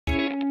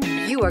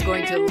You are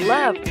going to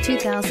love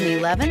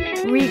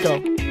 2011 Regal.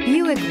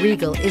 Buick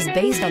Regal is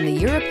based on the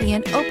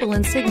European Opel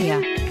Insignia.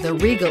 The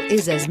Regal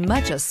is as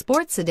much a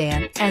sports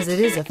sedan as it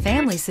is a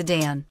family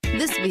sedan.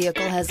 This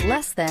vehicle has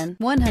less than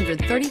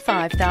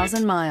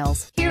 135,000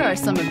 miles. Here are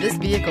some of this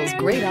vehicle's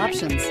great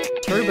options: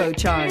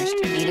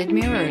 turbocharged, heated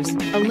mirrors,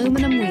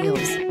 aluminum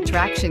wheels,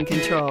 traction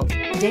control,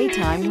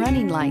 daytime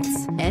running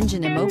lights,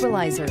 engine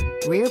immobilizer,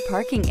 rear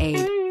parking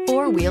aid,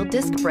 four-wheel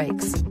disc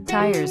brakes,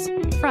 tires,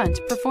 front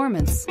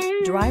performance,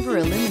 driver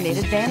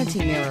illuminated vanity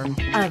mirror.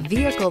 A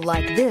vehicle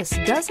like this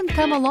doesn't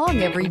come along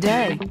every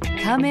day.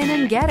 Come in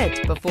and get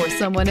it before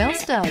someone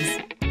else does.